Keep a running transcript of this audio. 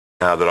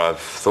Now that I've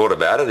thought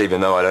about it,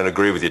 even though I don't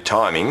agree with your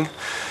timing,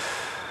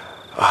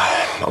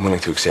 I'm willing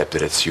to accept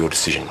that it's your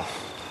decision.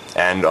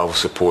 And I will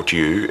support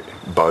you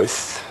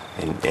both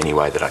in any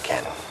way that I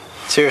can.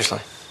 Seriously?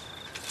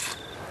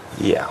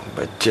 Yeah,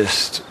 but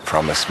just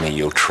promise me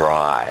you'll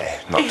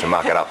try not to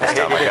muck it up this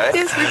time, okay?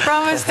 Yes, we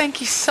promise. Thank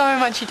you so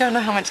much. You don't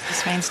know how much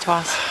this means to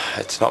us.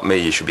 It's not me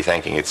you should be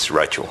thanking, it's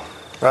Rachel.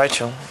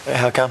 Rachel?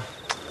 How come?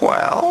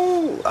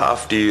 Well,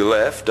 after you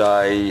left,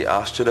 I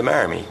asked her to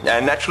marry me.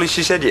 And naturally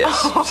she said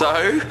yes. Oh.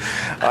 So,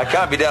 I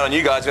can't be down on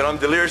you guys when I'm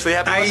deliriously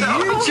happy myself.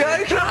 Are you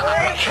joking?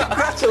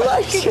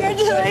 Congratulations.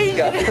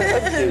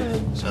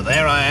 Congratulations. So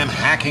there I am,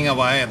 hacking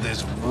away at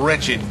this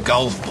wretched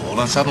golf ball,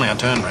 and suddenly I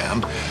turn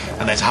round,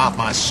 and there's half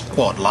my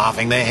squad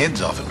laughing their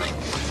heads off at me.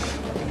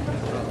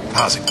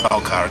 Passing bowl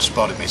car had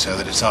spotted me, so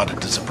they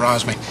decided to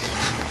surprise me.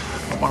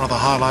 One of the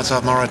highlights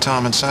of my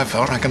retirement so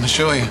far, I can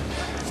assure you.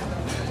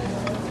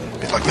 A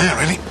bit like now,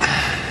 really.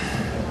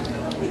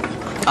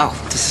 Oh,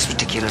 this is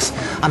ridiculous.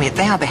 I mean,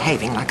 they are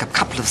behaving like a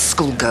couple of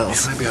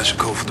schoolgirls. Yeah, maybe I should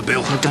call for the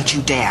bill. No, don't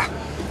you dare.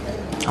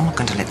 I'm not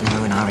going to let them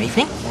ruin our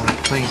evening. All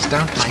right, please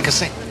don't make a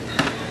scene.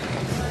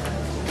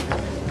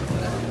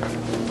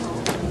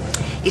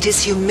 It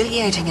is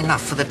humiliating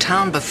enough for the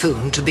town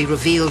buffoon to be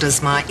revealed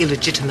as my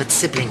illegitimate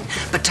sibling,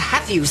 but to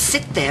have you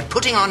sit there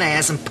putting on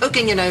airs and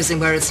poking your nose in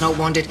where it's not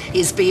wanted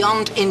is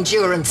beyond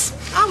endurance.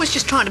 I was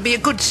just trying to be a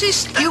good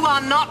sister. You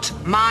are not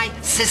my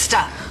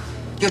sister.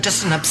 You're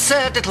just an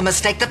absurd little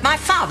mistake that my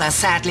father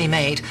sadly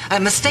made. A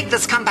mistake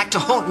that's come back to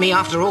haunt me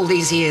after all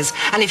these years.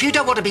 And if you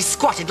don't want to be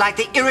squatted like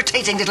the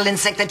irritating little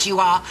insect that you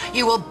are,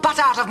 you will butt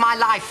out of my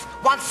life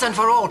once and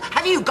for all.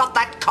 Have you got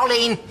that,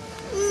 Colleen?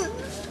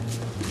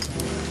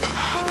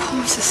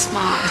 Poor Mrs.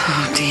 Smart.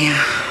 Oh, dear.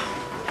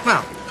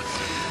 Well,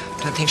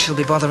 I don't think she'll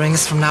be bothering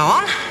us from now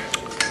on.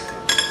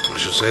 I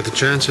should say the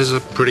chances are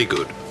pretty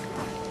good.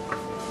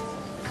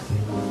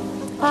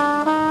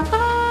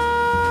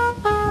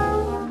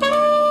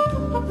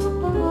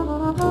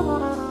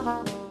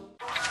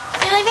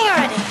 You're leaving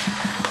already?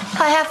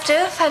 I have to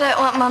if I don't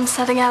want Mum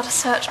setting out a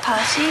search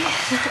party.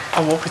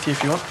 I'll walk with you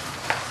if you want.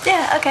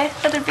 Yeah, okay,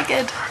 that'd be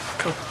good.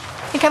 Cool.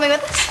 You coming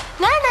with us?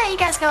 No, you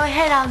guys go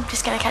ahead. I'm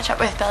just going to catch up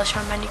with Bella, show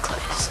her my new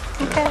clothes.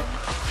 Okay.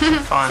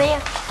 Fine. See ya.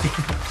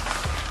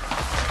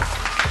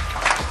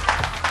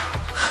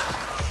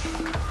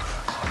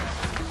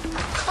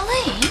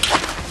 Colleen?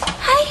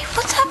 Hey,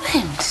 what's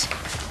happened?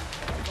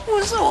 It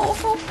was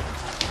awful.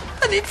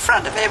 And in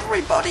front of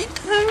everybody,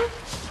 too.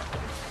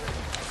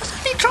 I was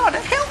only trying to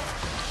help.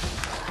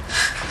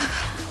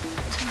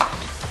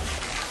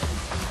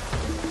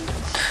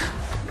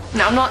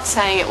 Now, I'm not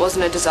saying it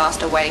wasn't a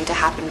disaster waiting to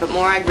happen, but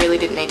Morag really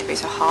didn't need to be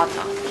so hard on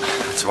us.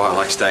 That's why I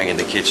like staying in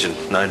the kitchen.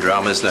 No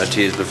dramas, no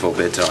tears before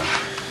bedtime.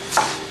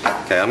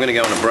 Okay, I'm going to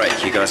go on a break.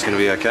 You guys going to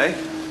be okay?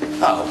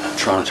 Oh,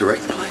 trying to wreck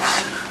the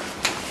place.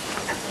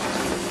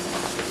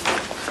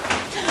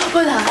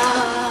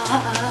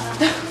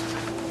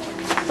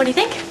 What do you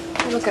think?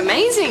 You look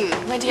amazing.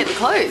 Where'd you get the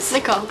clothes?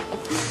 Nicole.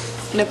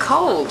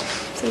 Nicole?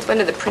 Since when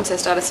did the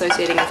princess start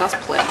associating with us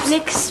plebs?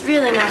 Nick's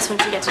really nice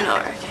once you get to know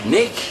her, okay?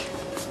 Nick?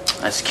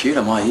 That's cute,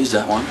 I might use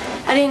that one.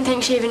 I didn't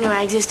think she even knew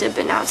I existed,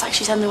 but now it's like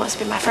she suddenly wants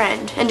to be my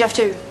friend. And Geoff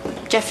too.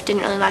 Geoff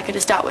didn't really like her to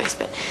start with,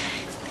 but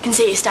I can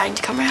see he's starting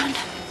to come around.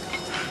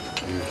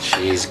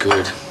 She is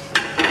good.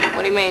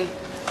 What do you mean?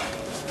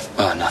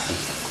 Oh, nothing.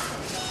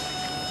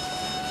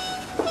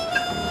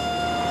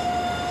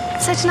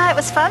 So tonight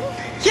was fun?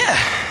 Yeah,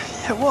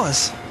 it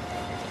was.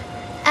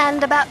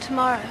 And about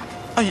tomorrow?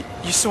 Oh,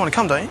 you still want to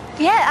come, don't you?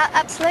 Yeah,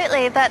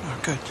 absolutely, but... Oh,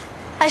 good.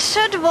 I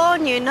should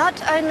warn you,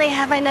 not only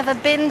have I never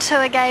been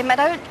to a game, I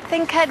don't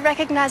think I'd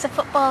recognise a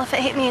football if it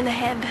hit me in the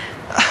head.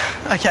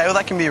 Okay, well,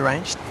 that can be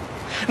arranged.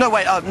 No,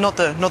 wait, not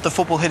the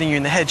football hitting you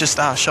in the head, just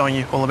showing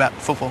you all about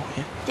football.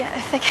 Yeah, yeah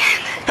if I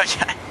can.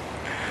 Okay.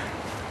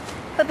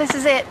 But this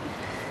is it.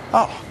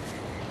 Oh.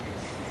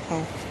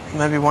 Well,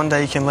 maybe one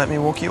day you can let me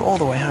walk you all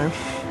the way home.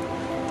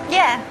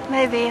 Yeah,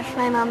 maybe, if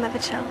my mum ever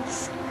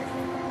chills.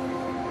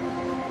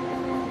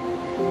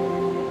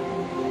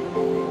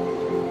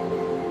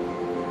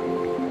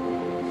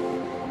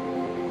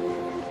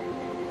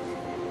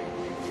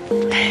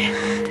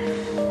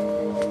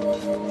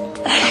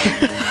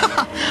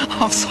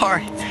 I'm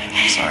sorry.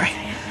 I'm sorry.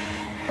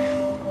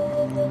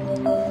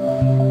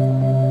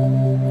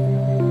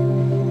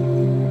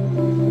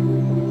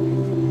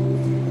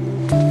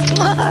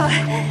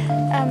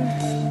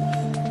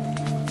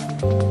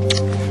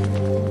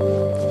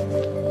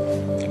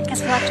 Guess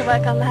we'll have to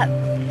work on that.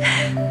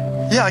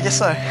 Yeah, I guess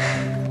so.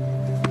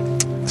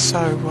 So,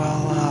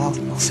 well,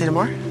 I'll see you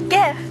tomorrow?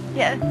 Yeah,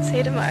 see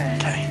you tomorrow.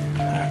 Okay.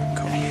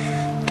 Cool.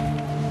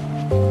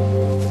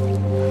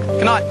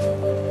 Good night.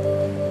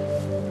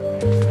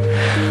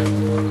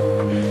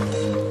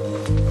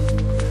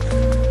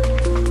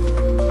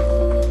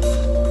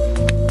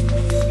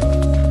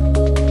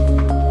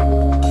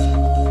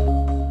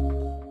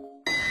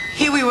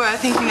 Here we were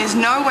thinking there's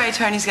no way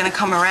Tony's going to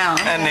come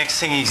around. And next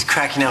thing he's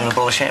cracking out on a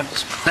bowl of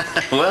shambles.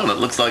 Well, it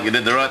looks like you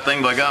did the right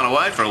thing by going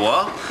away for a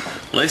while.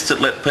 At least it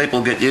let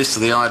people get used to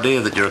the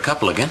idea that you're a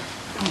couple again.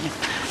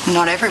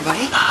 Not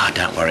everybody. Ah,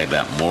 don't worry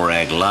about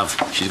Morag, love.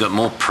 She's got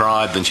more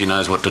pride than she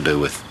knows what to do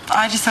with.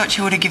 I just thought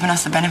she would have given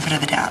us the benefit of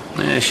the doubt.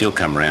 Yeah, she'll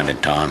come round in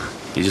time.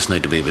 You just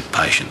need to be a bit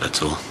patient,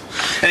 that's all.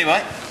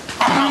 Anyway,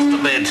 I'm off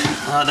to bed.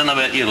 I don't know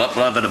about you lot,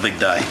 but I've had a big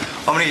day.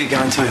 I'm going to get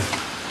going too.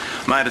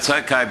 Mate, it's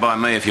okay by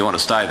me if you want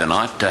to stay the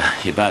night.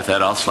 You both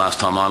had offs last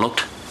time I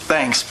looked.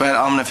 Thanks, but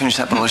I'm going to finish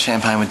that bottle of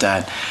champagne with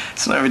Dad.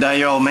 It's not every day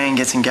your old man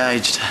gets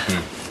engaged.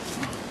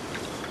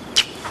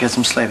 Get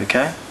some sleep,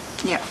 okay?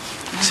 Yeah.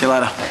 See you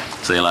later.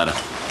 See you later.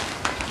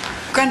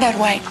 Grandad,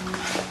 wait.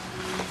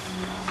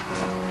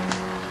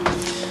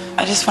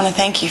 I just want to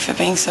thank you for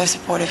being so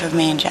supportive of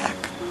me and Jack.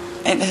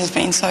 It has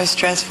been so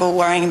stressful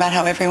worrying about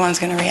how everyone's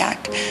going to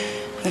react.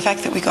 And the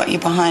fact that we got you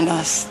behind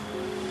us,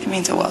 it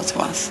means the world to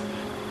us.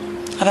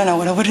 I don't know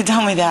what I would have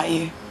done without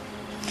you.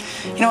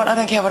 You know what? I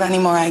don't care what any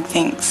Morag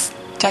thinks.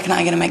 Jack and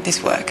I are going to make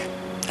this work.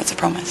 That's a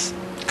promise.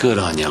 Good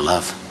on you,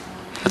 love.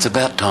 It's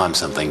about time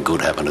something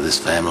good happened to this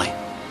family.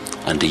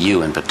 And to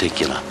you in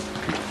particular.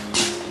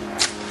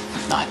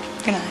 Night.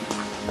 Good night.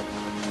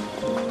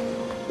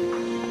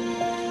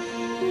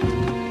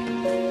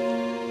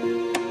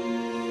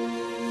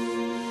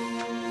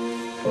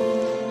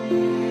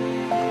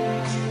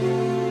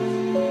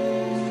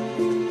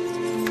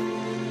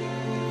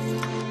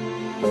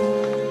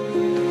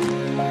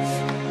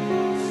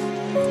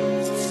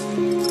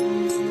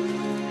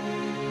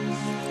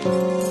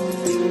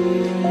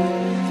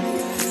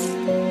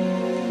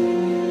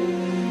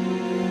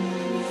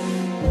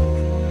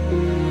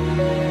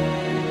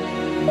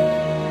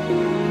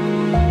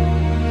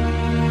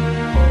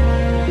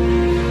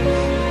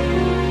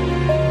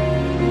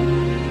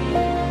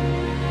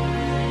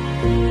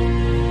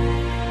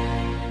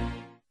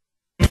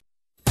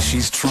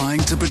 She's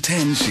trying to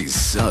pretend she's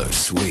so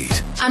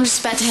sweet. I'm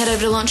just about to head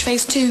over to launch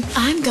phase 2.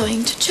 I'm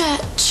going to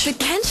church. But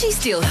can she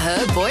steal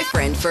her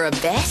boyfriend for a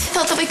bet?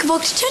 Thought that we could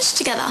walk to church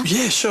together.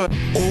 Yeah, sure.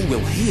 Or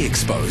will he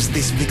expose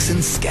this vixen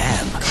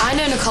scam? I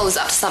know Nicole is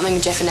up to something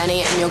with Geoff and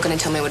Annie, and you're going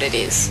to tell me what it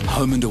is.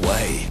 Home and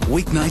Away,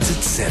 weeknights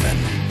at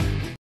 7.